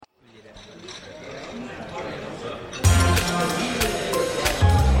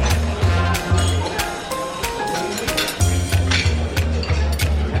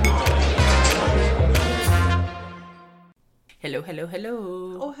Hello,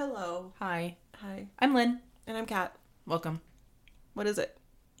 hello. Oh, hello. Hi. Hi. I'm Lynn. And I'm Kat. Welcome. What is it?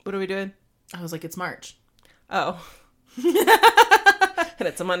 What are we doing? I was like, it's March. Oh. And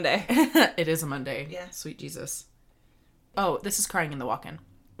it's a Monday. It is a Monday. Yeah. Sweet Jesus. Oh, this is Crying in the Walk-In.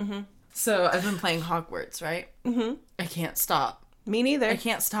 Mm-hmm. So I've been playing Hogwarts, right? Mm-hmm. I can't stop. Me neither. I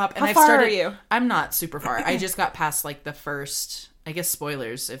can't stop. How far are you? I'm not super far. I just got past like the first, I guess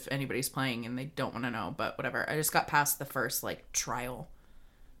spoilers if anybody's playing and they don't want to know, but whatever. I just got past the first like trial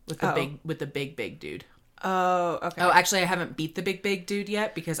with the big dude. Oh, okay. Oh, actually I haven't beat the big dude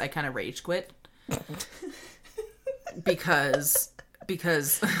yet because I kind of rage quit. because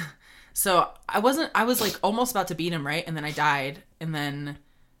so I was like almost about to beat him, right? And then I died, and then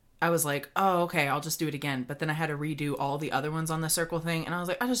I was like, oh, okay, I'll just do it again. But then I had to redo all the other ones on the circle thing, and I was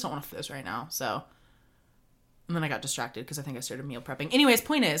like, I just don't want to do this right now. So, and then I got distracted because I think I started meal prepping. Anyways,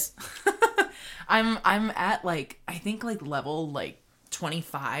 point is, I'm at like, I think like level like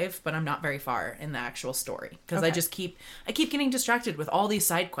 25, but I'm not very far in the actual story because Okay. I keep getting distracted with all these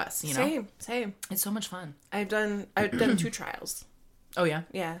side quests, you know? Same. It's so much fun. I've done 2 trials. Oh yeah?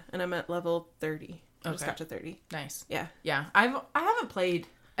 Yeah, and I'm at level 30. I just Okay. got to 30. Nice. Yeah. Yeah. I haven't played.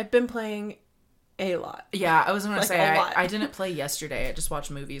 I've been playing a lot. Yeah, I was going to Like, say, a lot. I didn't play yesterday. I just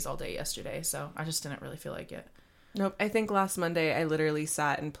watched movies all day yesterday, so I just didn't really feel like it. Nope. I think last Monday I literally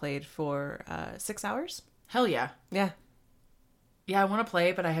sat and played for 6 hours. Hell yeah. Yeah. Yeah, I want to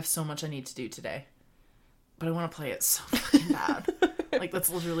play, but I have so much I need to do today. But I want to play it so fucking bad. Like, that's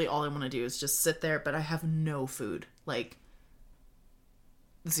literally all I want to do is just sit there, but I have no food. Like,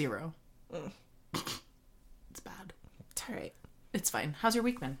 zero. It's bad. It's all right. It's fine. How's your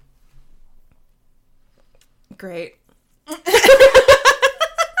week been? Great.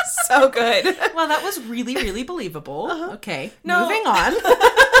 So good. Well, that was really, really believable. Uh-huh. Okay. No. Moving on.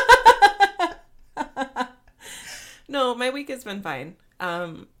 No, my week has been fine.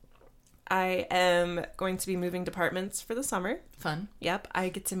 I am going to be moving departments for the summer. Fun. Yep, I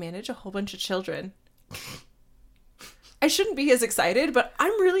get to manage a whole bunch of children. I shouldn't be as excited, but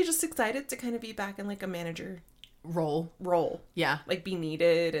I'm really just excited to kind of be back in like a manager Role. Yeah. like be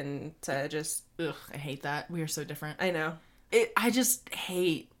needed and to just, Ugh, I hate that. We are so different. I know. I just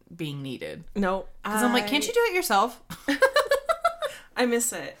hate being needed. No. Because I'm like, can't you do it yourself? I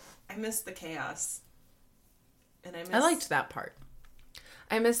miss it. I miss the chaos. And I liked that part.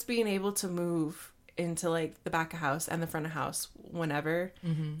 I missed being able to move into like the back of house and the front of house whenever,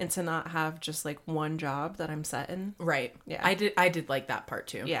 and to not have just like one job that I'm set in. Right. Yeah. I did like that part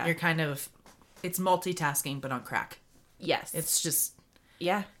too. Yeah. You're kind of, it's multitasking, but on crack. Yes. It's just,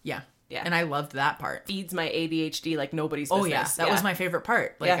 yeah. yeah. Yeah. And I loved that part. Feeds my ADHD like nobody's Oh business. yeah. That was my favorite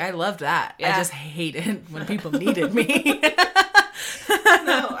part. Like, Yeah. I loved that. Yeah. I just hated when people needed me.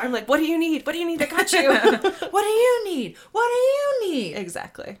 No, I'm like, what do you need? What do you need? I got you. What do you need? What do you need?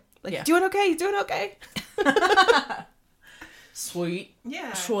 Exactly. Like, Yeah. doing okay? Doing okay? Sweet.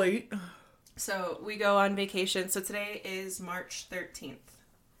 Yeah. Sweet. So we go on vacation. So today is March 13th.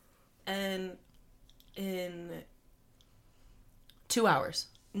 And in, 2 hours.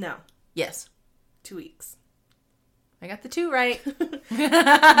 no, Yes. 2 weeks. I got the 2 right.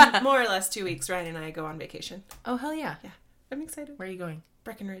 More or less 2 weeks, Ryan and I go on vacation. Oh, hell yeah. Yeah. I'm excited. Where are you going?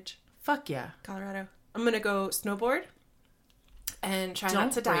 Breckenridge, Fuck yeah. Colorado. I'm going to go snowboard and try Don't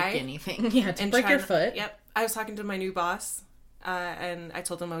not to break die. anything. Yeah, don't And break try your not- foot. Yep. I was talking to my new boss, and I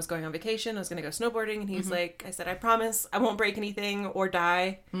told him I was going on vacation. I was going to go snowboarding, and he's like, I said, I promise I won't break anything or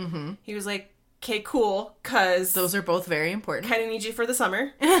die. Mm-hmm. He was like, okay, cool, because Those are both very important. kind of need you for the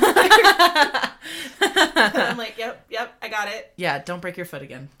summer. And I'm like, yep, I got it. Yeah, don't break your foot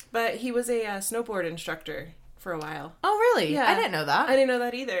again. But he was a snowboard instructor for a while. Oh, really? Yeah. I didn't know that. I didn't know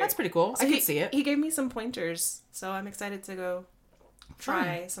that either. That's pretty cool. So I he, could see it. He gave me some pointers, so I'm excited to go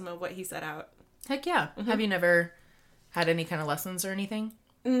try some of what he set out. Heck yeah. Have you never had any kind of lessons or anything?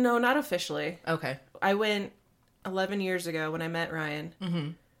 No, not officially. Okay. I went 11 years ago when I met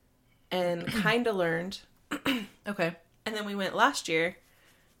Ryan, and kind of learned. Okay. And then we went last year,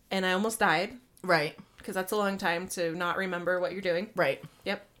 and I almost died, Right. because that's a long time to not remember what you're doing. Right.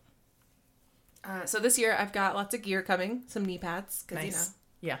 Yep. So this year I've got lots of gear coming, some knee pads, because, Nice.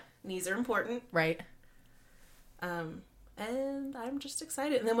 Yeah. knees are important. Right. And I'm just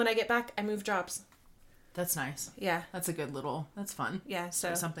excited. And then when I get back, I move jobs. That's nice. Yeah. That's a good little, that's fun. Yeah,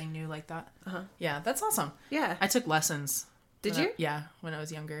 so. Something new like that. Uh-huh. Yeah, that's awesome. Yeah. I took lessons. Did when you? Yeah, when I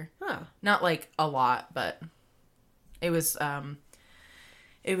was younger. Oh. Not like a lot, but it was a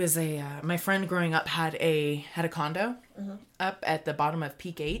my friend growing up had a condo up at the bottom of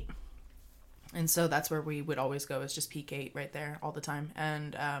Peak 8. And so that's where we would always go, is just Peak 8 right there all the time.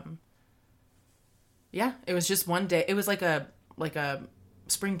 And yeah, it was just one day. It was like like a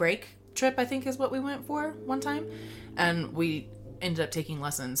spring break trip, I think is what we went for one time. And we ended up taking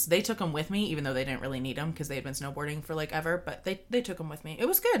lessons. They took them with me, even though they didn't really need them because they had been snowboarding for like ever, but they took them with me. It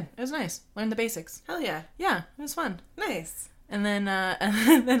was good. It was nice. Learned the basics. Hell yeah. Yeah, it was fun. Nice. And then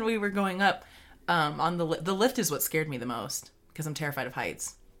and then we were going up on the lift is what scared me the most because I'm terrified of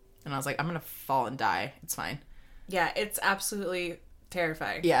heights. And I was like, I'm going to fall and die. It's fine. Yeah, it's absolutely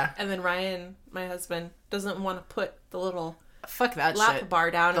terrifying. Yeah. And then Ryan, my husband, doesn't want to put the little fuck that lap shit.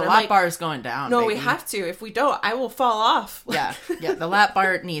 bar down. The and lap bar is going down. No, baby. we have to. If we don't, I will fall off. Yeah. The lap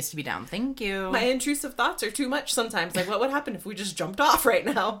bar needs to be down. Thank you. My intrusive thoughts are too much sometimes. Like, what would happen if we just jumped off right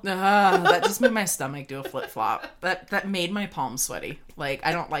now? That just made my stomach do a flip flop. That made my palms sweaty. Like,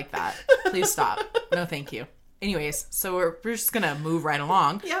 I don't like that. Please stop. No, thank you. Anyways, so we're just gonna move right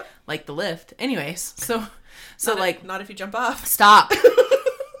along. Yep. Like the lift. Anyways, so not if you jump off. Stop.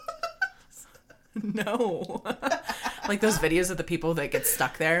 No. Like those videos of the people that get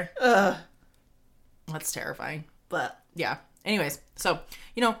stuck there. That's terrifying. But yeah. Anyways, so,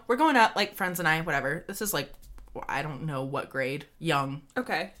 we're going out, like, friends and I, whatever. This is, like, I don't know what grade. Young.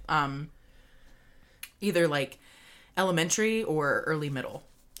 okay. Either, like, elementary or early middle.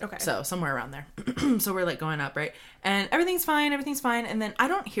 Okay. So, somewhere around there. So, we're, like, going up, right? And everything's fine. And then I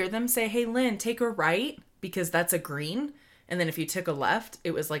don't hear them say, hey, Lynn, take a right, because that's a green. And then if you took a left,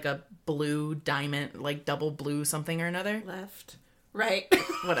 it was, like, a blue diamond, like, double blue something or another. Left. Right.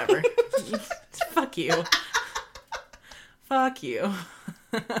 Whatever. Fuck you. Fuck you.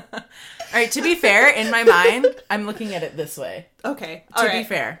 All right, to be fair, in my mind, I'm looking at it this way. Okay. To be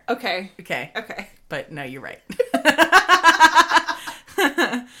fair. Okay. Okay. Okay. But no, you're right.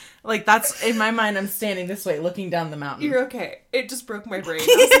 Like, that's, in my mind, I'm standing this way, looking down the mountain. You're okay. It just broke my brain.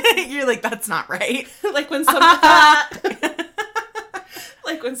 You're like, that's not right. Like when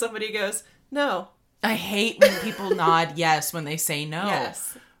somebody goes, no. I hate when people nod yes when they say no.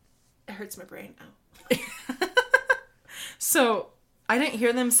 Yes. It hurts my brain now. So, I didn't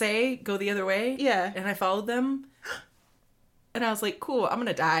hear them say, go the other way. Yeah. And I followed them. And I was like, cool, I'm going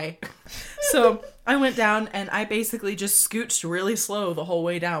to die. So, I went down and I basically just scooched really slow the whole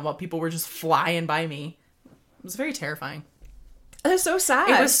way down while people were just flying by me. It was very terrifying. That's so sad.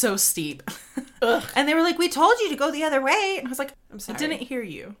 It was so steep. And they were like, we told you to go the other way. And I was like, I'm sorry. I didn't hear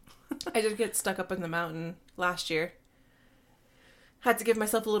you. I did get stuck up in the mountain last year. Had to give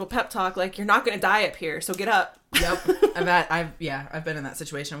myself a little pep talk, like, you're not going to die up here, so get up. Yep. I've been in that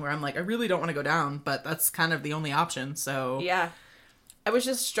situation where I'm like, I really don't want to go down, but that's kind of the only option, so. Yeah. I was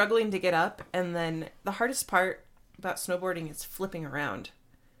just struggling to get up, and then the hardest part about snowboarding is flipping around.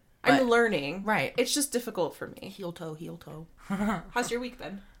 I'm learning. Right. It's just difficult for me. Heel toe. How's your week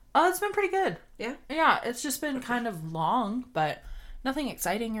been? Oh, it's been pretty good. Yeah? Yeah, it's just been kind of long, but nothing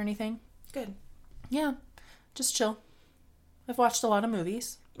exciting or anything. Good. Yeah, just chill. I've watched a lot of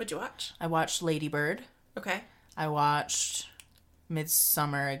movies. What'd you watch? I watched Lady Bird. Okay. I watched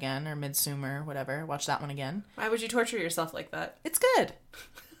Midsummer again, or Midsummer, whatever. Watched that one again. Why would you torture yourself like that? It's good.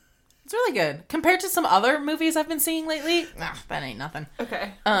 It's really good. Compared to some other movies I've been seeing lately, that ain't nothing.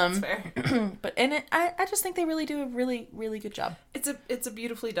 Okay. That's fair. But in it, I just think they really do a really, really good job. It's a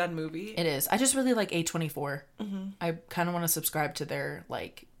beautifully done movie. It is. I just really like A24. Mm-hmm. I kind of want to subscribe to their,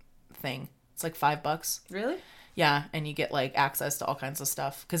 like, thing. It's like $5. Really? Yeah, and you get, like, access to all kinds of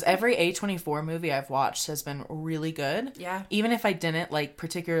stuff. Because every A24 movie I've watched has been really good. Yeah. Even if I didn't, like,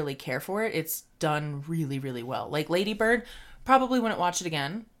 particularly care for it, it's done really, really well. Like, Lady Bird, probably wouldn't watch it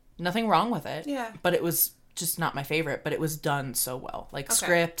again. Nothing wrong with it. Yeah. But it was just not my favorite, but it was done so well. Like,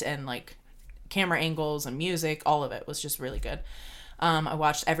 script and, like, camera angles and music, all of it was just really good. I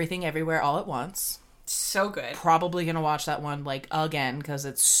watched Everything Everywhere All at Once. So good. Probably gonna watch that one, like, again, because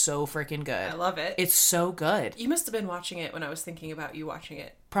it's so freaking good. I love it. It's so good. You must have been watching it when I was thinking about you watching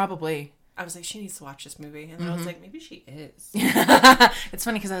it. Probably. I was like, she needs to watch this movie. And then I was like, maybe she is. It's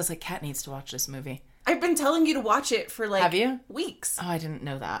funny because I was like, Kat needs to watch this movie. I've been telling you to watch it for, like, have you? Weeks. Oh, I didn't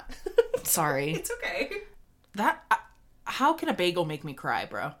know that. Sorry. It's okay. How can a bagel make me cry,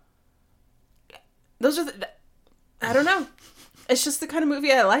 bro? Those are I don't know. It's just the kind of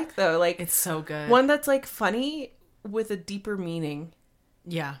movie I like, though. Like, it's so good. One that's, like, funny with a deeper meaning.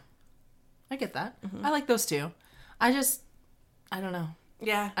 Yeah. I get that. Mm-hmm. I like those too. I don't know.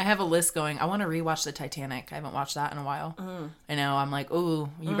 Yeah. I have a list going. I want to rewatch the Titanic. I haven't watched that in a while. I know. I'm like, ooh,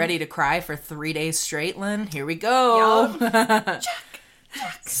 you ready to cry for 3 days straight, Lynn? Here we go. Jack.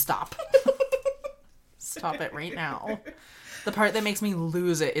 Stop. Stop it right now. The part that makes me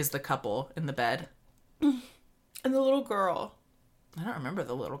lose it is the couple in the bed. And the little girl. I don't remember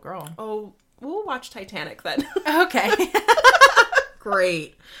the little girl. Oh, we'll watch Titanic then. Okay.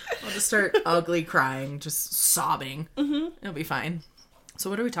 Great. I'll just start ugly crying, just sobbing. Mm-hmm. It'll be fine. So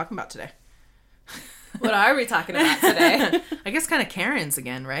what are we talking about today? What are we talking about today? I guess kind of Karens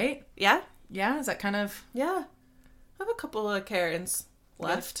again, right? Yeah? Yeah, is that kind of... Yeah. I have a couple of Karens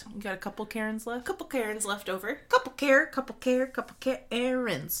left. You got a couple Karens left? Couple Karens left over. Couple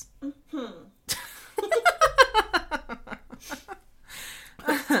Karens. Mm-hmm.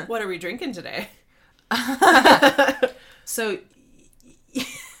 What are we drinking today? So,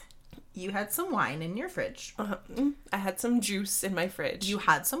 you had some wine in your fridge. I had some juice in my fridge. You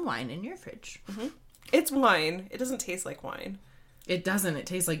had some wine in your fridge. Mm-hmm. It's wine. It doesn't taste like wine. It doesn't. It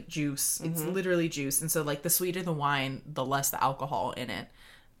tastes like juice. It's literally juice. And so, like, the sweeter the wine, the less the alcohol in it.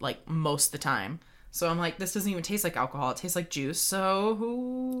 Like, most of the time. So I'm like, this doesn't even taste like alcohol. It tastes like juice. So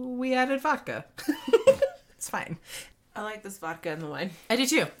we added vodka. It's fine. I like this vodka in the wine. I do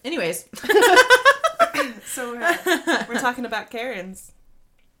too. Anyways. So we're talking about Karens.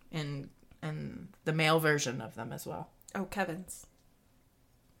 And the male version of them as well. Oh, Kevin's.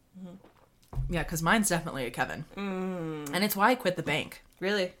 Mm-hmm. Yeah, because mine's definitely a Kevin. And it's why I quit the bank.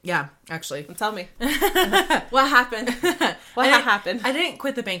 Really? Yeah, actually. Tell me. What happened? What happened? I didn't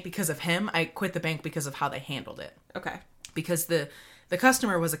quit the bank because of him. I quit the bank because of how they handled it. Okay. Because the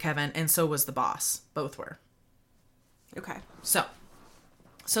customer was a Kevin and so was the boss. Both were. Okay. So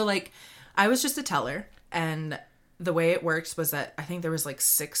like, I was just a teller, and the way it worked was that I think there was like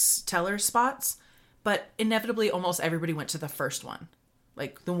 6 teller spots, but inevitably almost everybody went to the first one,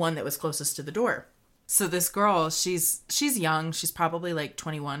 like the one that was closest to the door. So this girl, she's young. She's probably like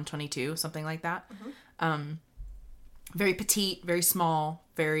 21, 22, something like that. Mm-hmm. Very petite, very small,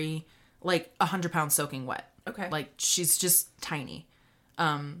 very like 100 pounds soaking wet. Okay. Like she's just tiny.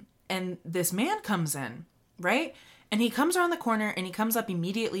 And this man comes in, right? And he comes around the corner and he comes up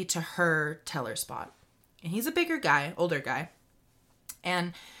immediately to her teller spot. And he's a bigger guy, older guy.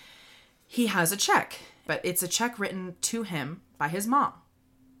 And he has a check, but it's a check written to him by his mom.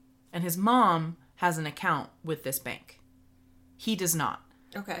 And his mom has an account with this bank. He does not.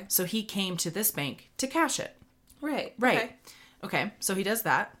 Okay. So he came to this bank to cash it. Right. Okay. So he does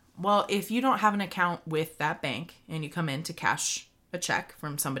that. Well, if you don't have an account with that bank and you come in to cash a check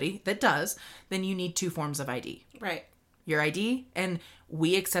from somebody that does, then you need 2 forms of ID. Right. Your ID, and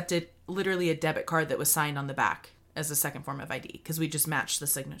we accepted literally a debit card that was signed on the back as a second form of ID because we just matched the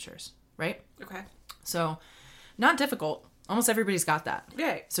signatures, right? Okay. So, not difficult. Almost everybody's got that.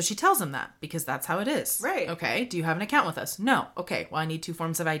 Right. So she tells him that because that's how it is. Right. Okay. Do you have an account with us? No. Okay. Well, I need 2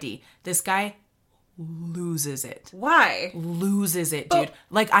 forms of ID. This guy loses it. Why? Loses it, dude.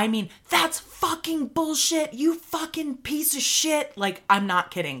 Like, I mean, that's fucking bullshit. You fucking piece of shit. Like, I'm not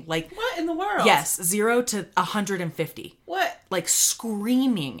kidding. Like, what in the world? Yes. 0 to 150. What? Like,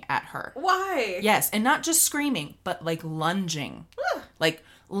 screaming at her. Why? Yes. And not just screaming, but like lunging. Like,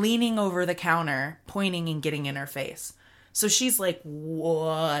 leaning over the counter, pointing and getting in her face. So she's like,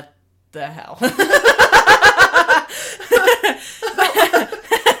 what the hell?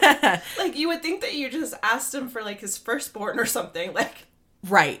 Like, you would think that you just asked him for, like, his firstborn or something. Like,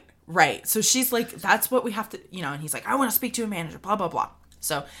 Right. So she's like, that's what we have to, and he's like, I want to speak to a manager, blah, blah, blah.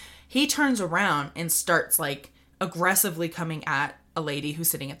 So he turns around and starts, like, aggressively coming at a lady who's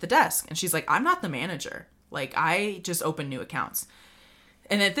sitting at the desk. And she's like, I'm not the manager. Like, I just opened new accounts.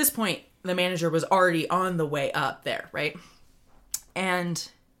 And at this point, the manager was already on the way up there, right? And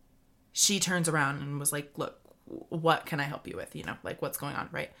she turns around and was like, look, what can I help you with? Like, what's going on,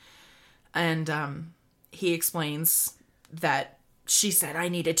 right? And he explains that she said, I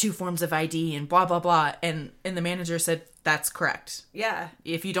needed 2 forms of ID and blah, blah, blah. And the manager said, that's correct. yeah.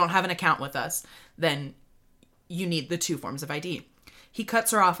 If you don't have an account with us, then you need the 2 forms of ID. He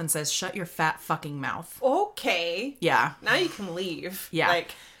cuts her off and says, shut your fat fucking mouth. Okay. Yeah. Now you can leave. Yeah.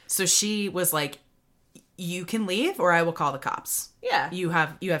 Like, so she was like, you can leave or I will call the cops. yeah. You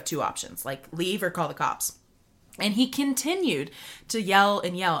have 2 options, like leave or call the cops. And he continued to yell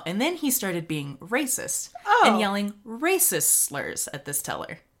and yell. And then he started being racist and yelling racist slurs at this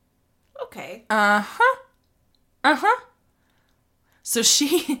teller. Okay. So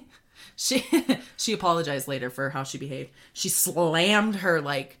she apologized later for how she behaved. She slammed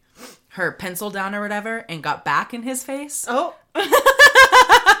her pencil down or whatever and got back in his face. Oh.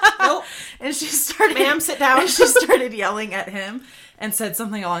 Nope. And she started, ma'am, sit down. And she started yelling at him and said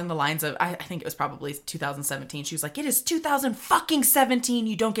something along the lines of, I think it was probably 2017. She was like, it is 2017.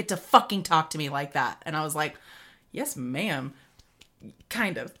 You don't get to fucking talk to me like that. And I was like, yes, ma'am.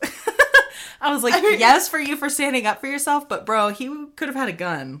 Kind of. I was like, yes, for you for standing up for yourself, but bro, he could have had a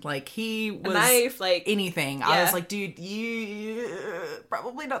gun. Like, he was a knife, like anything. Yeah. I was like, dude, you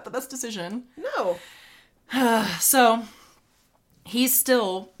probably not the best decision. No. So he's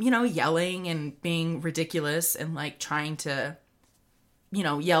still, yelling and being ridiculous and like trying to,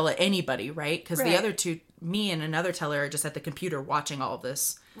 yell at anybody, right? Because the other two, me and another teller, are just at the computer watching all of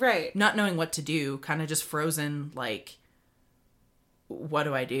this. Right. Not knowing what to do, kind of just frozen, like, what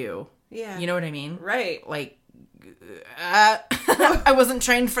do I do? Yeah. You know what I mean? Right. Like, I wasn't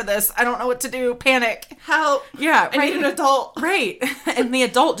trained for this. I don't know what to do. Panic. Help. Yeah. I need an adult. Right. And the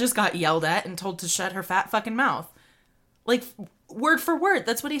adult just got yelled at and told to shut her fat fucking mouth. Like, word for word.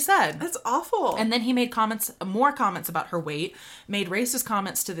 That's what he said. That's awful. And then he made more comments about her weight, made racist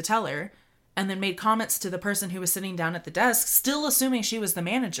comments to the teller, and then made comments to the person who was sitting down at the desk, still assuming she was the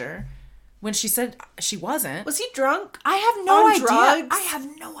manager, when she said she wasn't. Was he drunk? I have no idea. Drugs? I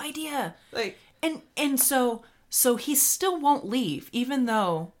have no idea. Like, and so he still won't leave, even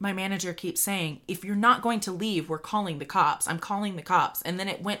though my manager keeps saying, if you're not going to leave, we're calling the cops. I'm calling the cops. And then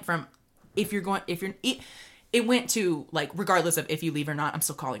it went from, it went to, like, regardless of if you leave or not, I'm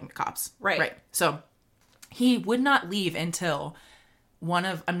still calling the cops. Right. So he would not leave until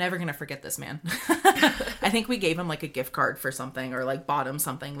I'm never going to forget this man. I think we gave him like a gift card for something, or like bought him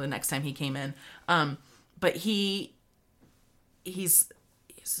something the next time he came in. But he's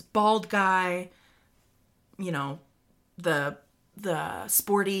a bald guy, the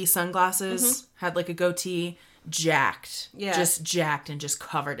sporty sunglasses, had like a goatee, jacked. Yeah. Just jacked and just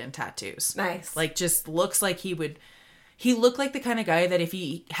covered in tattoos. Nice. Like, just looks like he looked like the kind of guy that if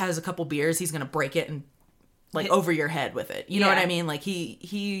he has a couple beers, he's going to break it and like over your head with it. You know what I mean? Like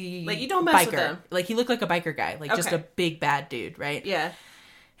he like, you don't mess with him. Like, he looked like a biker guy, like just a big bad dude, right? Yeah.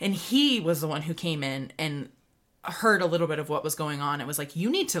 And he was the one who came in and heard a little bit of what was going on. It was like, you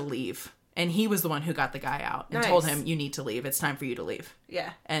need to leave. And he was the one who got the guy out and told him, you need to leave. It's time for you to leave.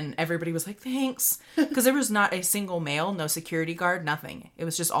 Yeah. And everybody was like, thanks. Because there was not a single male, no security guard, nothing. It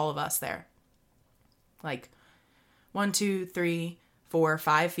was just all of us there. Like 1, 2, 3, 4,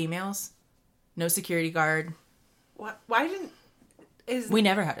 5 females. No security guard. Why didn't... We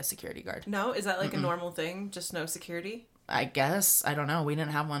never had a security guard. No? Is that like a normal thing? Just no security? I guess. I don't know. We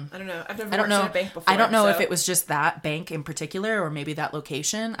didn't have one. I don't know. I've never worked at a bank before. I don't know if it was just that bank in particular, or maybe that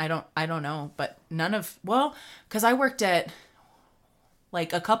location. I don't know. But because I worked at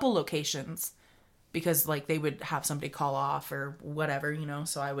like a couple locations, because like they would have somebody call off or whatever,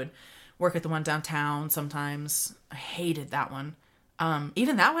 so I would work at the one downtown sometimes. I hated that one.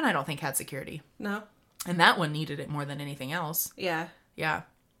 Even that one I don't think had security. No. And that one needed it more than anything else. Yeah. Yeah.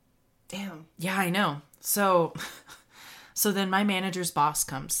 Damn. Yeah, I know. So then my manager's boss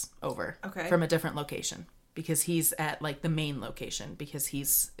comes over from a different location, because he's at like the main location,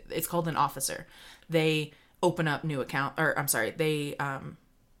 because it's called an officer. They open up new account, they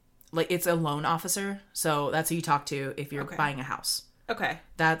like, it's a loan officer. So that's who you talk to if you're buying a house. Okay.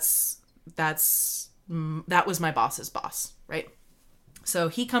 That was my boss's boss, right? So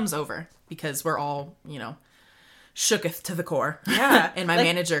he comes over because we're all, shooketh to the core. Yeah. And my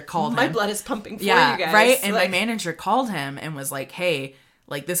manager called him. My blood is pumping for you guys. Right? And my manager called him and was like, hey,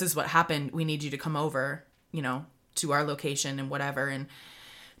 like, this is what happened. We need you to come over, to our location and whatever, and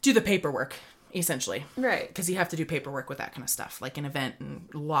do the paperwork, essentially. Right. Because you have to do paperwork with that kind of stuff, like an event, and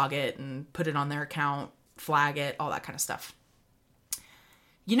log it and put it on their account, flag it, all that kind of stuff.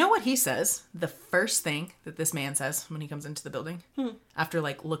 You know what he says? The first thing that this man says when he comes into the building, after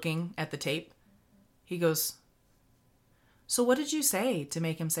like looking at the tape, he goes, so what did you say to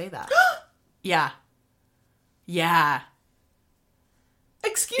make him say that? Yeah. Yeah.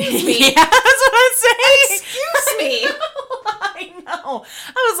 Excuse me. Yeah, that's what I'm saying. Excuse me. I know.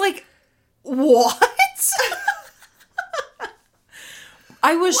 I was like, what?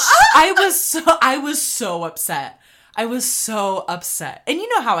 I was so upset. I was so upset. And you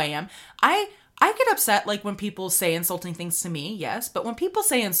know how I am. I get upset like when people say insulting things to me, yes. But when people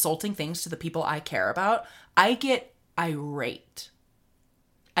say insulting things to the people I care about, I get irate.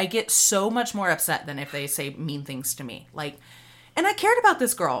 I get so much more upset than if they say mean things to me. Like, and I cared about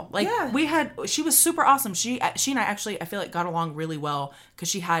this girl. Like, she was super awesome. She and I actually, I feel like, got along really well, because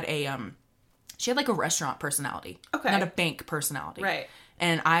she had like a restaurant personality. Okay. Not a bank personality. Right.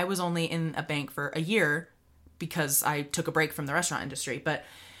 And I was only in a bank for a year because I took a break from the restaurant industry. But,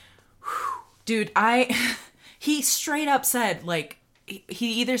 dude, he straight up said, like,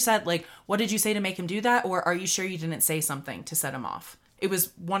 he either said, like, what did you say to make him do that? Or are you sure you didn't say something to set him off? It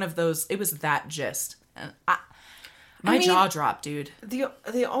was one of those, it was that gist. And my jaw dropped, dude.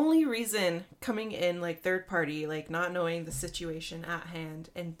 The only reason coming in, like, third party, like, not knowing the situation at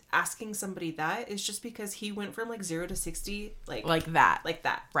hand and asking somebody that is just because he went from, like, 0 to 60, like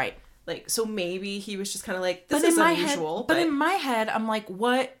that. Right. Like, so maybe he was just kind of like, this is unusual. But in my head, I'm like,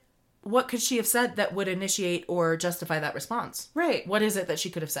 what what could she have said that would initiate or justify that response? Right. What is it that she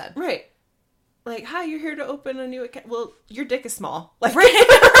could have said? Right. Like, hi, you're here to open a new account. Well, your dick is small. Like, Right.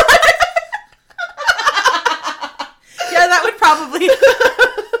 Yeah, that would probably...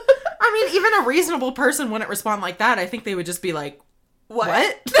 I mean, even a reasonable person wouldn't respond like that. I think they would just be like,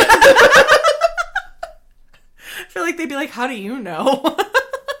 what? I feel like they'd be like, how do you know?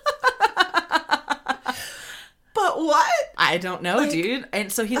 But what? I don't know, Like, dude.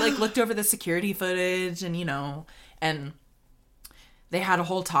 And so he like looked over the security footage and, you know, and they had a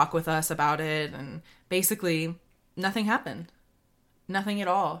whole talk with us about it. And basically nothing happened. Nothing at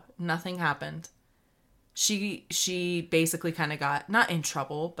all. Nothing happened. She basically kind of got, not in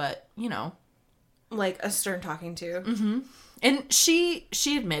trouble, but, you know. Like a stern talking to. Mm-hmm. And she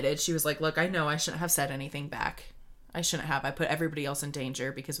admitted, she was like, look, I know I shouldn't have said anything back. I shouldn't have. I put everybody else in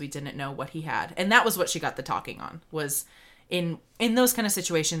danger because we didn't know what he had. And that was what she got the talking on, was in those kind of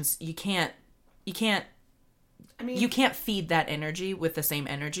situations, you can't I mean, you can't feed that energy with the same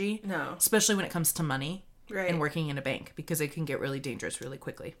energy. No. Especially when it comes to money. Right. And working in a bank, because it can get really dangerous really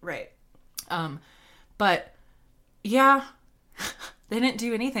quickly. Right. But yeah, they didn't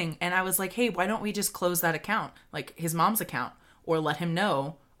do anything. And I was like, hey, why don't we just close that account? Like his mom's account, or let him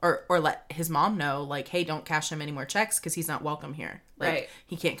know, or let his mom know, like, hey, don't cash him any more checks because he's not welcome here. Like, right.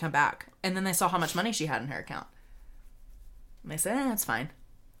 He can't come back. And then they saw how much money she had in her account. And they said, that's fine.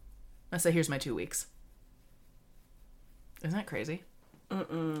 I said, here's my 2 weeks. Isn't that crazy?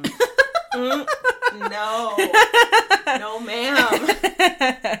 No. No, ma'am.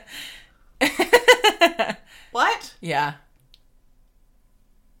 What? Yeah.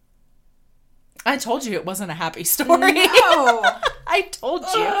 I told you it wasn't a happy story. No. I told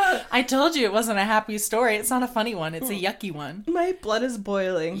you. I told you it wasn't a happy story. It's not a funny one. It's a yucky one. My blood is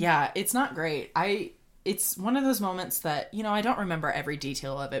boiling. Yeah, it's not great. It's one of those moments that, you know, I don't remember every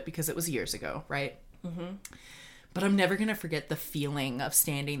detail of it because it was years ago, right? Mm-hmm. But I'm never going to forget the feeling of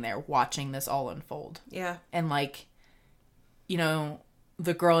standing there watching this all unfold. Yeah. And like, you know,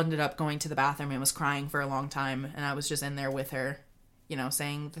 the girl ended up going to the bathroom and was crying for a long time. And I was just in there with her, you know,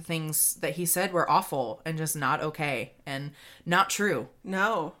 saying the things that he said were awful and just not okay and not true.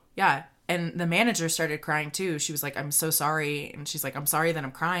 No. Yeah. And the manager started crying too. She was like, I'm so sorry. And she's like, I'm sorry that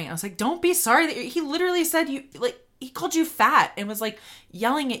I'm crying. I was like, don't be sorry. He literally said he called you fat and was like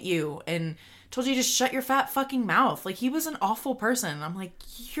yelling at you and told you to shut your fat fucking mouth. Like, he was an awful person. I'm like,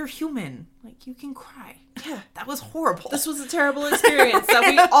 you're human. Like, you can cry. Yeah. That was horrible. This was a terrible experience that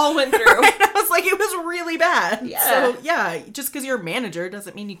we all went through. And I was like, it was really bad. Yeah. So, yeah, just because you're a manager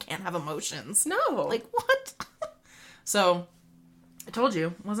doesn't mean you can't have emotions. No. Like, what? So, I told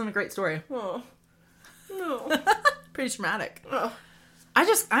you, it wasn't a great story. Oh. No. Pretty traumatic. Oh.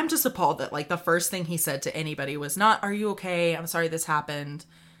 I'm just appalled that, like, the first thing he said to anybody was not, are you okay? I'm sorry this happened.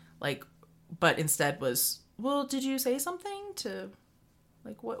 Like, but instead was, well, did you say something to,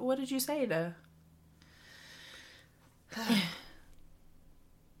 like, what did you say to?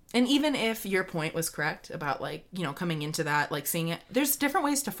 And even if your point was correct about, like, you know, coming into that, like, seeing it, there's different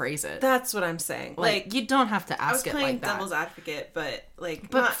ways to phrase it. That's what I'm saying. Like you don't have to ask it playing like that. devil's advocate, but,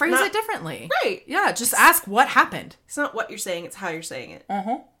 like, But phrase it differently. Right. Yeah, just ask what happened. It's not what you're saying, it's how you're saying it.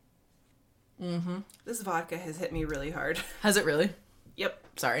 Uh-huh. Mm-hmm. This vodka has hit me really hard. Has it really? Yep.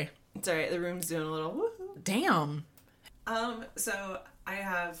 Sorry. It's alright, the room's doing a little woohoo. Damn. So I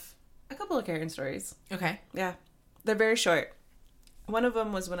have a couple of Karen stories. Okay. Yeah. They're very short. One of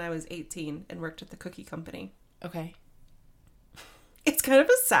them was when I was 18 and worked at the cookie company. Okay. It's kind of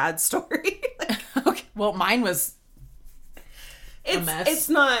a sad story. Okay. Well, mine was a mess. It's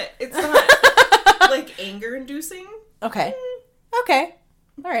not like anger inducing. Okay. Okay.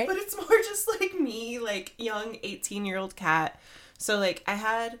 All right. But it's more just like me, like young 18-year-old cat. So like I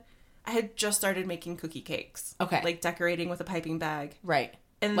had just started making cookie cakes. Okay. Like decorating with a piping bag. Right.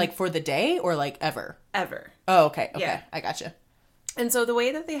 And like for the day or like ever? Ever. Oh, okay. Okay. Yeah. I gotcha. And so the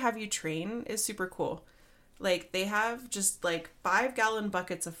way that they have you train is super cool. Like they have just like 5-gallon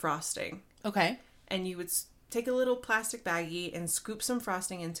buckets of frosting. Okay. And you would take a little plastic baggie and scoop some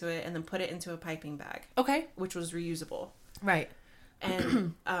frosting into it and then put it into a piping bag. Okay. Which was reusable. Right.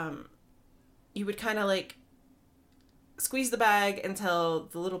 And you would kind of like squeeze the bag until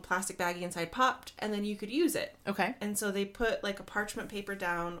the little plastic baggie inside popped, and then you could use it. Okay. And so they put like a parchment paper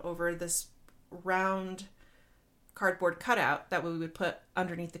down over this round cardboard cutout that we would put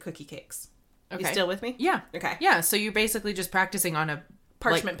underneath the cookie cakes. Okay. You still with me? Yeah. Okay. Yeah. So you're basically just practicing on a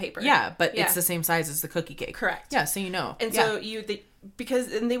Parchment paper. Yeah, but Yeah. it's the same size as the cookie cake. Correct. Yeah. So you know. And yeah. so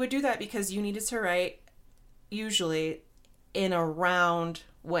they would do that because you needed to write usually in a round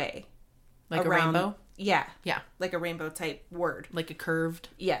way. Like a rainbow? Yeah. Yeah. Like a rainbow type word. Like a curved.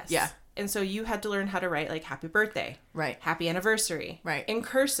 Yes. Yeah. And so you had to learn how to write like happy birthday. Right. Happy anniversary. Right. In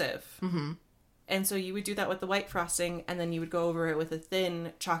cursive. Mm-hmm. And so you would do that with the white frosting, and then you would go over it with a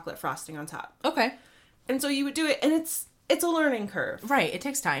thin chocolate frosting on top. Okay. And so you would do it, and it's a learning curve. Right. It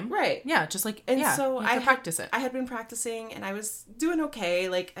takes time. Right. Yeah. Just like, and so you have to practice it. I had been practicing, and I was doing okay.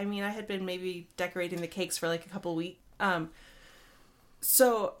 Like, I mean, I had been maybe decorating the cakes for like a couple weeks.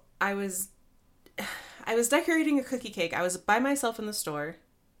 So I was decorating a cookie cake. I was by myself in the store.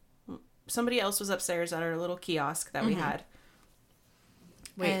 Somebody else was upstairs at our little kiosk that we had.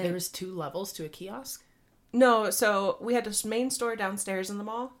 Wait, there was 2 levels to a kiosk? No, so we had this main store downstairs in the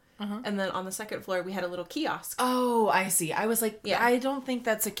mall. And then on the second floor, we had a little kiosk. Oh, I see. I was like, I don't think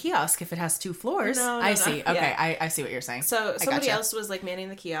that's a kiosk if it has 2 floors. No, I see. Okay, yeah. I see what you're saying. So somebody gotcha. else was like manning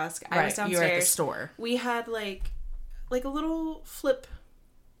the kiosk. I Right, was downstairs. you were at the store. We had like a little flip.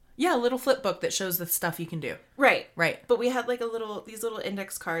 Yeah, a little flip book that shows the stuff you can do. Right. Right. But we had like these little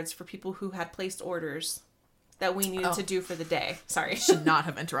index cards for people who had placed orders that we needed to do for the day. Sorry. Should not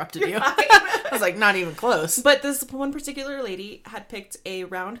have interrupted you. I was like, not even close. But this one particular lady had picked a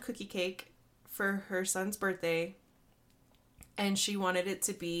round cookie cake for her son's birthday, and she wanted it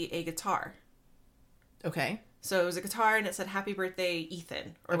to be a guitar. Okay. So it was a guitar, and it said "Happy Birthday,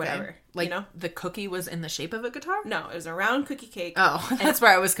 Ethan" or whatever. Like, you know, the cookie was in the shape of a guitar? no, it was a round cookie cake. Oh, that's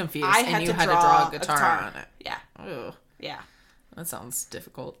where I was confused. I and had you to had draw to draw a a guitar, guitar. on it. Yeah, Ugh, yeah. that sounds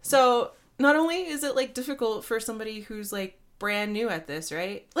difficult. So not only is it like difficult for somebody who's like brand new at this,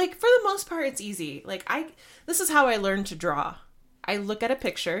 right? Like for the most part, it's easy. Like this is how I learned to draw. I look at a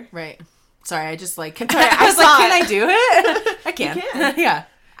picture. Right. Sorry, I just like, I was saw like, it. can I do it? I can. You can. Yeah.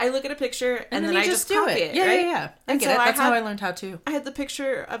 I look at a picture and then you I just do copy it. Yeah, right? yeah. I And get so it. That's I how had- I learned how to. I had the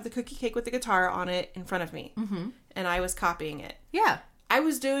picture of the cookie cake with the guitar on it in front of me. Mm-hmm. And I was copying it. Yeah. I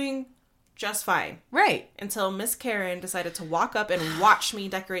was doing just fine. Right. Until Miss Karen decided to walk up and watch me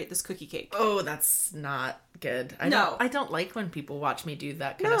decorate this cookie cake. Oh, that's not good. I don't like when people watch me do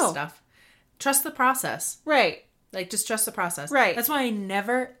that kind of stuff. Trust the process. Right. Like, just trust the process. Right. That's why I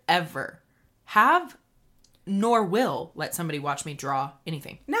never, ever have nor will let somebody watch me draw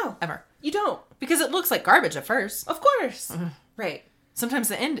anything. No. Ever. You don't. Because it looks like garbage at first. Of course. Right. Sometimes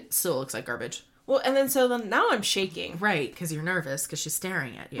the end still looks like garbage. Well, and then now I'm shaking. Right, because you're nervous because she's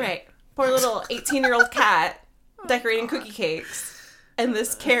staring at you. Right. Poor little 18-year-old cat decorating cookie cakes. And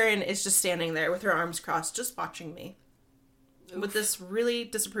this Karen is just standing there with her arms crossed, just watching me. With this really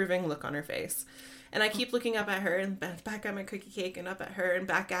disapproving look on her face. And I keep looking up at her and back at my cookie cake and up at her and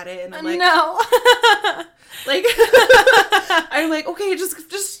back at it. And I'm like, no. like, I'm like, okay, just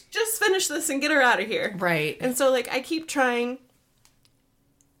finish this and get her out of here. Right. And so, like, I keep trying.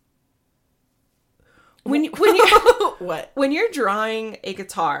 When you What? when you're drawing a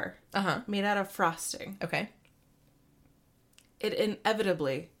guitar Uh-huh. made out of frosting, Okay. it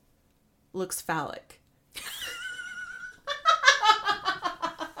inevitably looks phallic.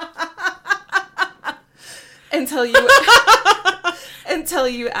 until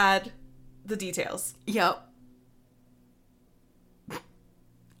you add the details. Yep.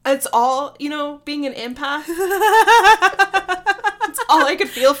 It's all, being an empath. It's all I could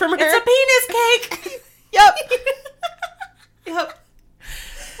feel from her. It's a penis cake. Yep. Yep.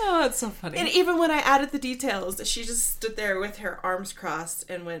 Oh, that's so funny. And even when I added the details, she just stood there with her arms crossed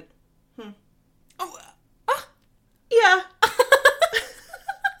and went, Oh, yeah.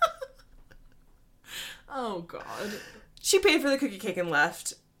 oh, God. She paid for the cookie cake and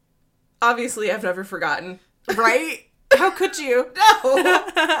left. Obviously, I've never forgotten. Right? How could you? No.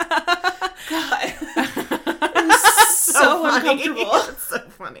 God. It was so uncomfortable. That's so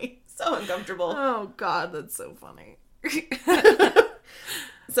funny. So uncomfortable. Oh, God, that's so funny.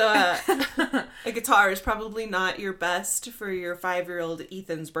 So, a guitar is probably not your best for your 5-year-old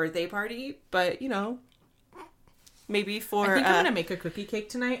Ethan's birthday party, but, maybe for... I think I'm going to make a cookie cake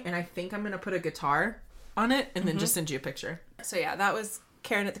tonight, and I think I'm going to put a guitar on it and then just send you a picture. So, yeah, that was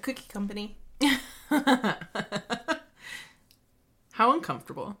Karen at the Cookie Company. How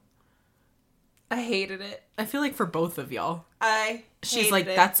uncomfortable. I hated it. I feel like for both of y'all. She's hated like,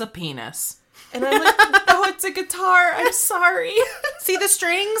 it. that's a penis. And I'm like, no, it's a guitar. I'm sorry. See the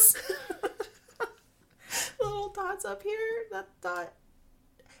strings? Little dots up here. That dot.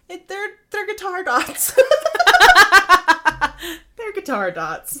 They're guitar dots. They're guitar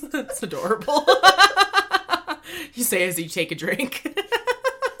dots. That's adorable. You say as you take a drink.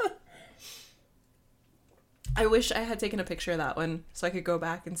 I wish I had taken a picture of that one so I could go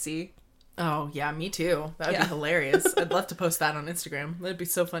back and see. Oh, yeah, me too. That would be hilarious. I'd love to post that on Instagram. That'd be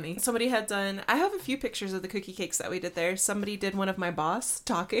so funny. Somebody had done... I have a few pictures of the cookie cakes that we did there. Somebody did one of my boss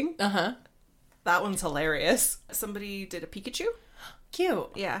talking. Uh-huh. That one's hilarious. Somebody did a Pikachu. Cute.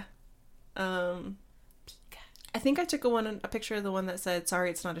 Yeah. I think I took a picture of the one that said, "Sorry,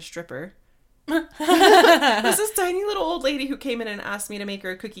 it's not a stripper." It was this tiny little old lady who came in and asked me to make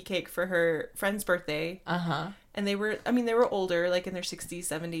her a cookie cake for her friend's birthday. And they were older, like in their 60s,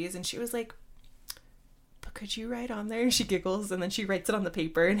 70s, and she was like, "But could you write on there?" And she giggles, and then she writes it on the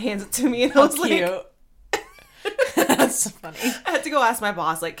paper and hands it to me, and I was like, that's so funny. I had to go ask my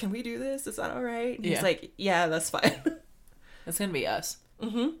boss, like, "Can we do this? Is that all right?" And he's like, "Yeah, that's fine." That's gonna be us.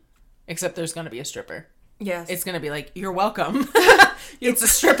 Except there's gonna be a stripper. Yes. It's gonna be like, "You're welcome." It's a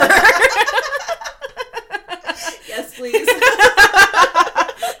stripper. Yes, please.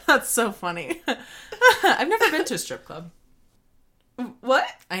 That's so funny. I've never been to a strip club. What?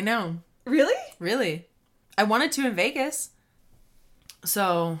 I know. Really? Really. I wanted to in Vegas.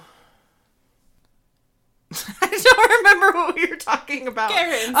 So I don't remember what we were talking about.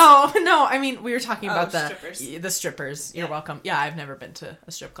 Karen's. Oh, no. I mean, we were talking about strippers. The strippers. You're welcome. Yeah, I've never been to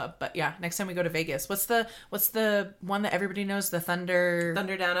a strip club. But yeah, next time we go to Vegas. What's the one that everybody knows? The Thunder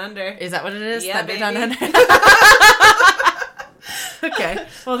Down Under. Is that what it is? Yeah, Thunder baby. Down Under. Okay.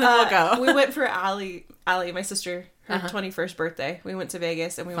 Well, then we'll go. We went for Allie, my sister, her 21st birthday. We went to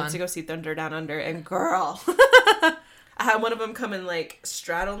Vegas and we went to go see Thunder Down Under. And girl, I had one of them come and like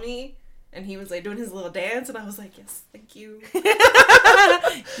straddle me. And he was like doing his little dance. And I was like, "Yes, thank you."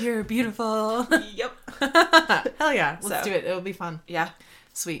 You're beautiful. Yep. Hell yeah. Let's do it. It'll be fun. Yeah.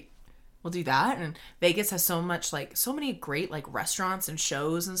 Sweet. We'll do that. And Vegas has so many great like restaurants and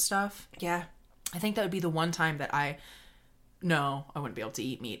shows and stuff. Yeah. I think that would be the one time that I wouldn't be able to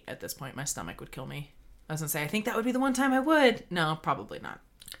eat meat at this point. My stomach would kill me. I was going to say, I think that would be the one time I would. No, probably not.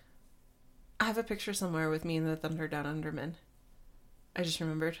 I have a picture somewhere with me and the Thunder Down Underman. I just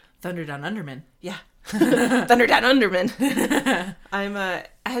remembered. Thunder Down Underman. Yeah. Thunder Down Underman. I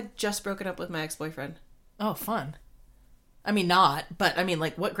had just broken up with my ex-boyfriend. Oh, fun. I mean, not, but I mean,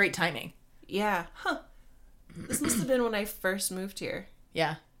 like, what great timing. Yeah. Huh. This must have been when I first moved here.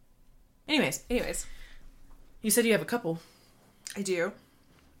 Yeah. Anyways. You said you have a couple. I do.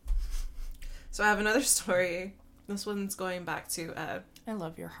 So I have another story. This one's going back to, I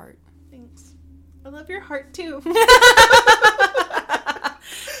love your heart. Thanks. I love your heart, too.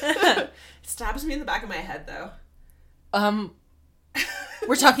 Stabs me in the back of my head, though.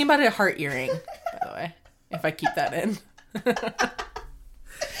 We're talking about a heart earring, by the way, if I keep that in.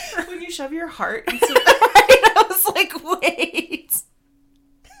 When you shove your heart into right? I was like, wait.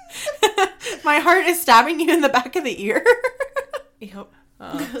 My heart is stabbing you in the back of the ear? Yep.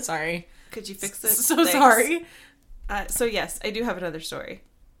 Oh, sorry. Could you fix it? So Thanks. sorry. So yes, I do have another story.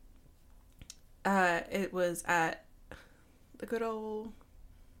 It was at the good old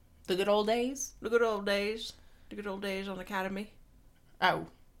days? The good old days on Academy. Oh.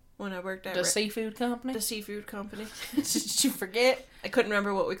 When I worked at The seafood company? The seafood company. Did you forget? I couldn't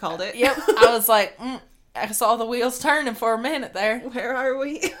remember what we called it. Yep. I was like, I saw the wheels turning for a minute there. Where are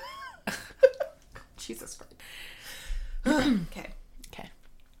we? Jesus Christ. Okay. Okay.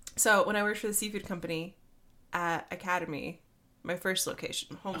 So when I worked for the seafood company at Academy, my first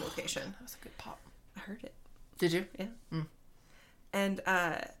location, home location. That was a good pop. I heard it. Did you? Yeah. And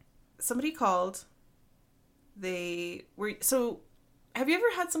somebody called. Have you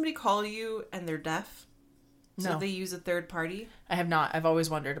ever had somebody call you and they're deaf? So No. they use a third party? I have not. I've always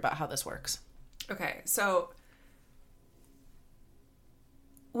wondered about how this works. Okay, so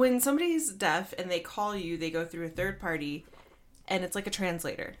when somebody's deaf and they call you, they go through a third party, and it's like a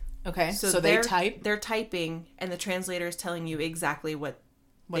translator. Okay, so they type? They're typing, and the translator is telling you exactly what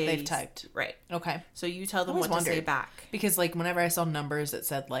they've typed. Right. Okay. So you tell them Always what to say wondered. back. Because, like, whenever I saw numbers that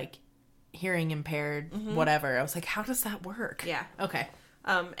said, like, hearing impaired, whatever, I was like, how does that work? Yeah. Okay.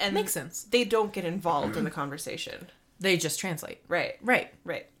 And Makes sense. They don't get involved in the conversation. They just translate. Right. Right.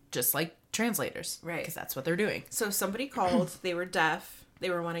 Right. Just like translators. Right. Because that's what they're doing. So somebody called. They were deaf. They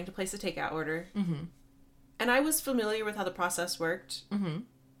were wanting to place a takeout order. Mm-hmm. And I was familiar with how the process worked. Mm-hmm.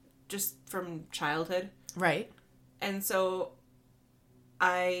 Just from childhood. Right. And so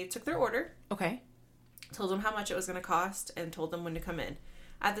I took their order. Okay. Told them how much it was going to cost and told them when to come in.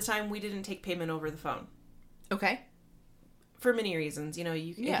 At the time, we didn't take payment over the phone. Okay. For many reasons. You know,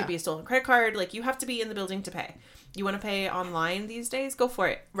 it could be a stolen credit card. Like, you have to be in the building to pay. You want to pay online these days? Go for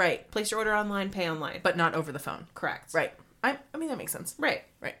it. Right. Place your order online, pay online. But not over the phone. Correct. Right. I mean, that makes sense. Right.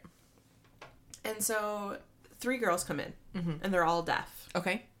 Right. And so 3 girls come in, and they're all deaf.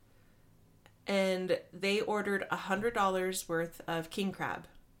 Okay. And they ordered $100 worth of king crab.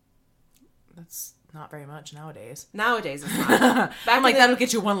 That's not very much nowadays. Nowadays, it's not. I'm like, that'll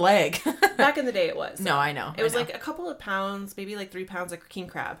get you one leg. Back in the day, it was. No, I know. It was like a couple of pounds, maybe like 3 pounds of king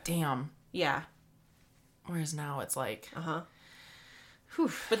crab. Damn. Yeah. Whereas now it's like...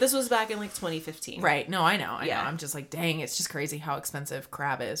 But this was back in like 2015. Right. No, I know. I'm just like, dang, it's just crazy how expensive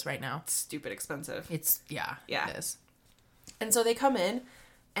crab is right now. It's stupid expensive. Yeah, it is. And so they come in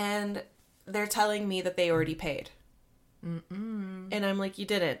and they're telling me that they already paid. And I'm like, you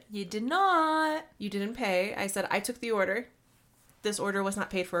didn't. You did not. You didn't pay. I said, I took the order. This order was not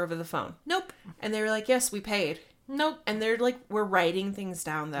paid for over the phone. Nope. And they were like, yes, we paid. Nope. And they're like, we're writing things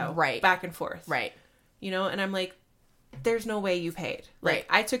down though. Right. Back and forth. Right. You know, and I'm like, there's no way you paid. Like, Right.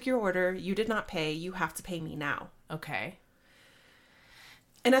 I took your order. You did not pay. You have to pay me now. Okay.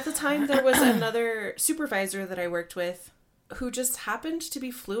 And at the time, there was another supervisor that I worked with who just happened to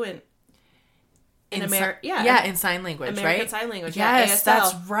be fluent in America. In sign language, American right? Sign Language. Yes, ASL.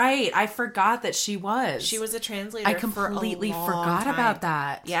 that's right. I forgot that she was. She was a translator. I completely for a long forgot time. about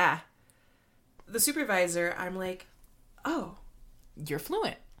that. Yeah. The supervisor, I'm like, oh, You're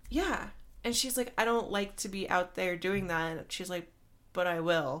fluent. yeah. And she's like, I don't like to be out there doing that. And she's like, but I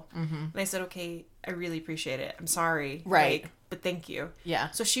will. And I said, okay, I really appreciate it. I'm sorry. Right. Like, but thank you. Yeah.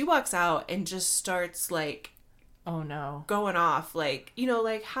 So she walks out and just starts like Oh no. going off, like, you know,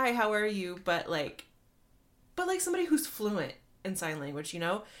 like, hi, how are you? But like somebody who's fluent in sign language, you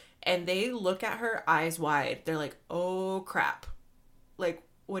know? And they look at her eyes wide. They're like, oh crap. Like,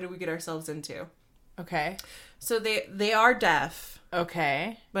 what did we get ourselves into? Okay. So they are deaf,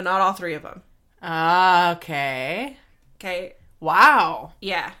 Okay. but not all three of them. Okay. Okay. Wow.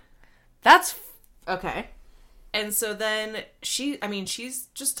 Yeah. That's okay. And so then she's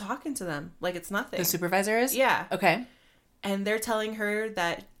just talking to them like it's nothing. The supervisor is? Yeah. Okay. And they're telling her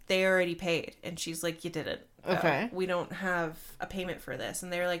that they already paid. And she's like, you didn't. Okay. We don't have a payment for this.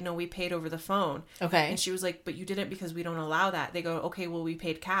 And they're like, no, we paid over the phone. Okay. And she was like, but you didn't because we don't allow that. They go, okay, well, we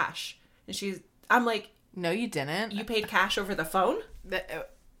paid cash. And I'm like, No, you didn't. you paid cash over the phone? That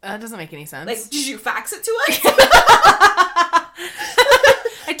doesn't make any sense. Like, did you fax it to us?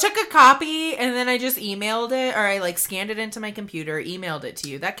 I took a copy and then I just emailed it, or I like scanned it into my computer, emailed it to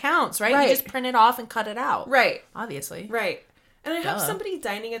you. That counts, right? Right. You just print it off and cut it out. Right. Obviously. Right. And I have Duh. somebody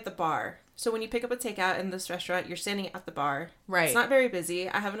dining at the bar. So when you pick up a takeout in this restaurant, you're standing at the bar. Right. It's not very busy.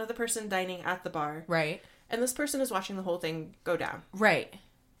 I have another person dining at the bar. Right. And this person is watching the whole thing go down. Right.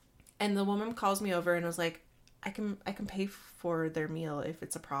 And the woman calls me over and was like, I can pay for their meal if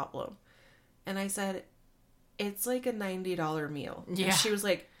it's a problem. And I said, it's like a $90 meal. Yeah. And she was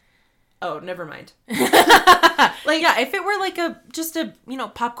like, oh, never mind. Like, yeah, if it were like just a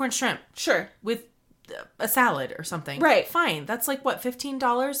popcorn shrimp Sure. with a salad or something. Right. Fine. That's like what,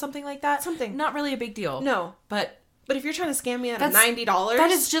 $15, something like that? Something. Not really a big deal. No. But But if you're trying to scam me out of That's- $90.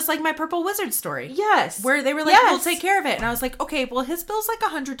 that is just like my Purple Wizard story. Yes. Where they were like, Yes. we'll take care of it. And I was like, okay, well, his bill's like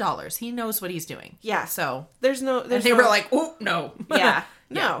 $100. He knows what he's doing. Yeah. So. There's no. And they were like, oh, no. Yeah.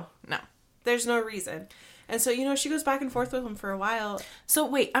 Yeah. No. There's no reason. And so, she goes back and forth with him for a while. So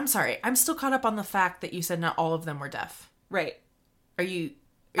wait, I'm sorry. I'm still caught up on the fact that you said not all of them were deaf. Right. Are you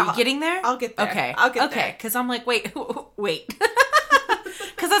getting there? I'll get there. Okay. I'll get there. Okay. Because I'm like, wait.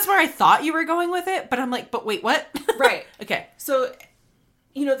 Because that's where I thought you were going with it. But I'm like, but wait, what? Right. Okay. So,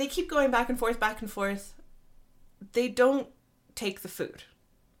 they keep going back and forth, back and forth. They don't take the food.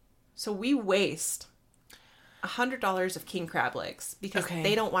 So we waste $100 of king crab legs because Okay.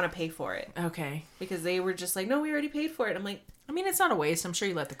 they don't want to pay for it. Okay. Because they were just like, no, we already paid for it. I'm like, I mean, it's not a waste. I'm sure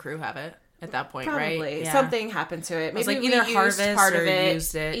you let the crew have it at that point, probably. right? Yeah. Something happened to it. It was Maybe like we either used harvest part or of it.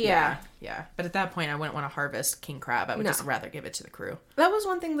 used it. Yeah. Yeah. But at that point, I wouldn't want to harvest king crab. I would No. just rather give it to the crew. That was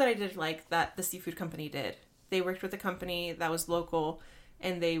one thing that I did like that the seafood company did. They worked with a company that was local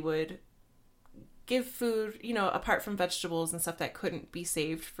and they would give food, apart from vegetables and stuff that couldn't be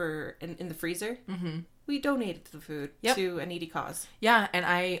saved for in the freezer. Mm-hmm. We donated the food to a needy cause. Yeah. And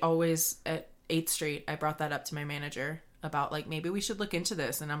I always, at 8th Street, I brought that up to my manager about like, maybe we should look into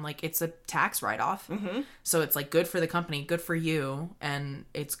this. And I'm like, it's a tax write-off. Mm-hmm. So it's like good for the company, good for you. And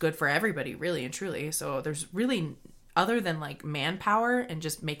it's good for everybody, really and truly. So there's really, other than like manpower and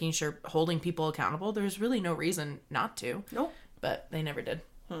just making sure holding people accountable, there's really no reason not to. Nope. But they never did.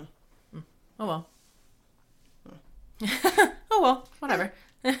 Oh well. Oh well, whatever.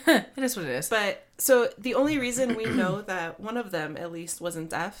 It is what it is. But so the only reason we know that one of them at least wasn't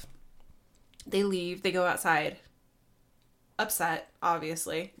deaf, they leave, they go outside, upset,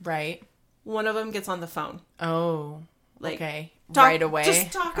 obviously. Right. One of them gets on the phone. Oh. Like, okay. Talk- right away.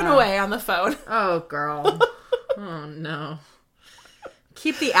 Just talking away on the phone. Oh, girl. Oh, no.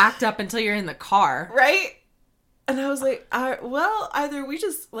 Keep the act up until you're in the car. Right? And I was like, well, either we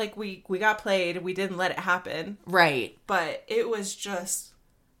just, like, we got played, we didn't let it happen. Right. But it was just...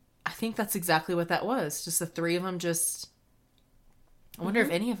 I think that's exactly what that was. Just the three of them just... I wonder if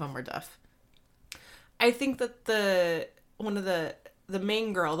any of them were deaf. I think that the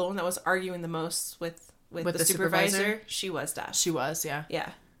main girl, the one that was arguing the most with the supervisor, she was Dash. She was, yeah.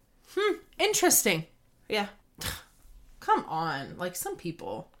 Yeah. Interesting. Yeah. Come on. Like, some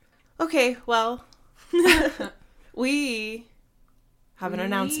people. Okay, well, we have an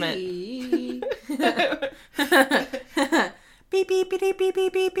announcement. Beep, beep, beep, beep, beep,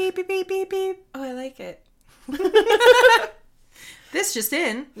 beep, beep, beep, beep, beep, beep. Oh, I like it. This just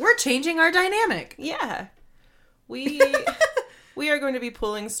in. We're changing our dynamic. Yeah. We are going to be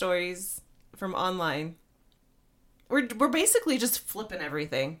pulling stories from online. We're basically just flipping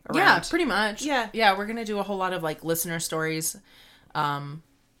everything around. Yeah, pretty much. Yeah. Yeah, we're going to do a whole lot of like listener stories,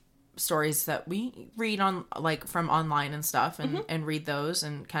 stories that we read on like from online and stuff and read those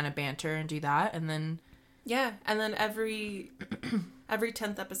and kind of banter and do that. And then yeah, and then every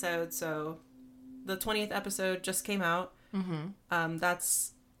 10th episode, so the 20th episode just came out.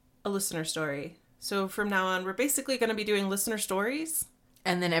 That's a listener story. So from now on, we're basically going to be doing listener stories.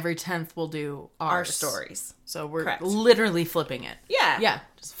 And then every 10th we'll do Our stories. So we're Correct. literally flipping it. Yeah. Yeah.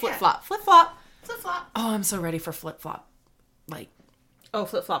 Just flip Yeah. flop. Flip flop. Flip flop. Oh, I'm so ready for flip flop. Like, Oh,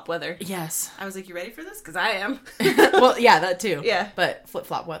 flip flop weather. yes. I was like, you ready for this? Because I am. Well, yeah, that too. Yeah. But flip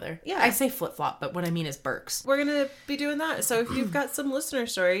flop weather. Yeah. I say flip flop, but what I mean is Burks. We're going to be doing that. So if you've got some listener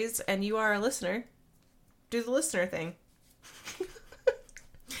stories and you are a listener, do the listener thing.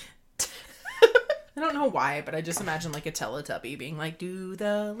 I don't know why, but I just imagine like a Teletubby being like, do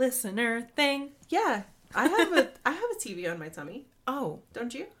the listener thing. Yeah. I have a TV on my tummy. Oh.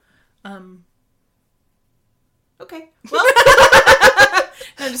 Don't you? Okay. Well,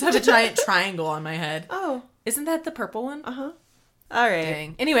 I just have a giant triangle on my head. Oh. Isn't that the purple one? Uh-huh. All right.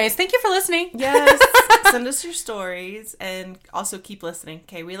 Dang. Anyways, thank you for listening. Yes. Send us your stories and also keep listening.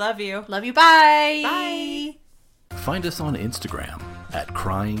 Okay, we love you. Love you. Bye. Bye. Find us on Instagram at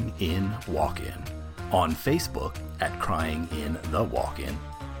Crying In Walk-In, on Facebook at Crying In The Walk-In,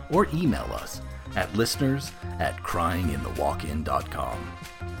 or email us at listeners@cryinginthewalkin.com.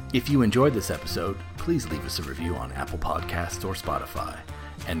 If you enjoyed this episode, please leave us a review on Apple Podcasts or Spotify,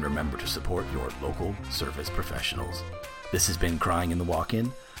 and remember to support your local service professionals. This has been Crying in the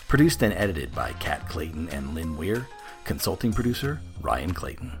Walk-In, produced and edited by Kat Clayton and Lynn Weir, consulting producer Ryan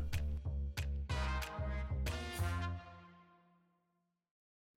Clayton.